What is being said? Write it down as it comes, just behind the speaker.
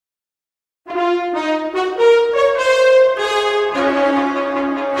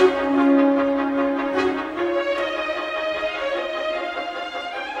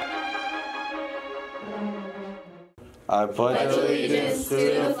I pledge allegiance to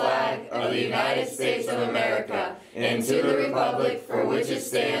the flag of the United States of America and to the republic for which it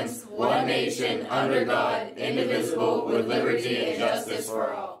stands, one nation, under God, indivisible, with liberty and justice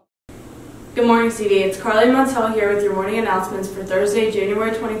for all. Good morning, CD. It's Carly Montel here with your morning announcements for Thursday,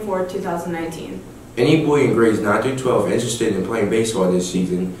 January 24, 2019. Any boy in grades 9 through 12 interested in playing baseball this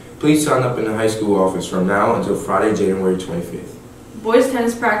season, please sign up in the high school office from now until Friday, January 25th. Boys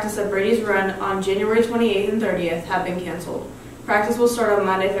tennis practice at Brady's Run on January 28th and 30th have been canceled. Practice will start on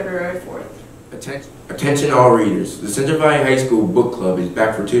Monday, February 4th. Attention all readers. The Central Valley High School Book Club is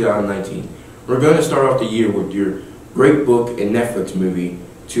back for 2019. We're going to start off the year with your great book and Netflix movie,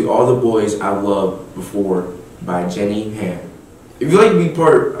 To All the Boys I Loved Before by Jenny Han. If you'd like to be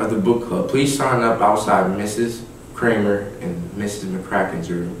part of the book club, please sign up outside Mrs. Kramer and Mrs.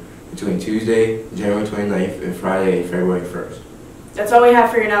 McCracken's room between Tuesday, January 29th and Friday, February 1st. That's all we have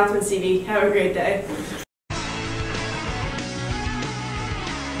for your announcements, CD. Have a great day.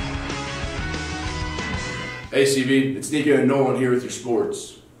 Hey CB, it's Nico and Nolan here with your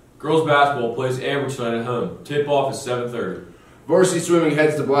sports. Girls basketball plays Ambridge tonight at home. Tip-off is 7:30. Varsity swimming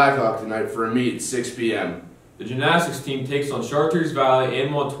heads to Blackhawk tonight for a meet at 6 p.m. The gymnastics team takes on Chartiers Valley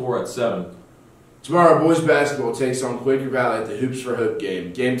and Montour at 7. Tomorrow, boys basketball takes on Quaker Valley at the Hoops for Hope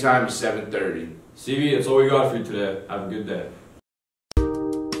game. Game time is 7:30. CB, that's all we got for you today. Have a good day.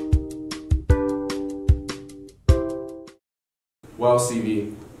 Well,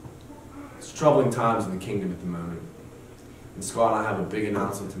 CV, it's troubling times in the kingdom at the moment. And Scott and I have a big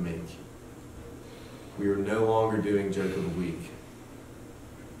announcement to make. We are no longer doing Joke of the Week.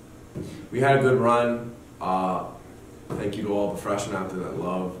 We had a good run. Thank you to all the freshmen out there that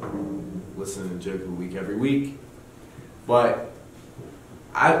love listening to Joke of the Week every week. But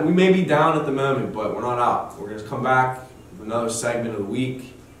we may be down at the moment, but we're not out. We're going to come back with another segment of the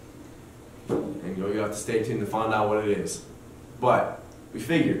week. And you have to stay tuned to find out what it is. But we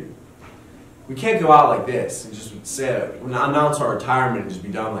figured we can't go out like this and just say announce our retirement and just be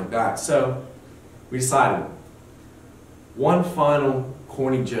done like that. So we decided one final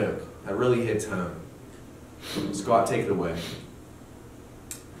corny joke that really hits home. Scott, take it away.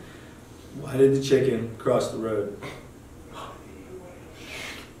 Why did the chicken cross the road?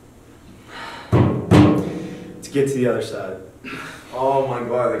 To get to the other side. Oh my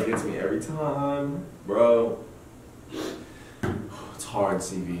God, that gets me every time, bro. It's hard,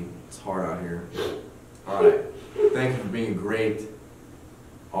 CV. It's hard out here. All right. Thank you for being a great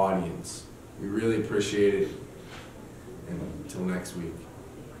audience. We really appreciate it. And until next week.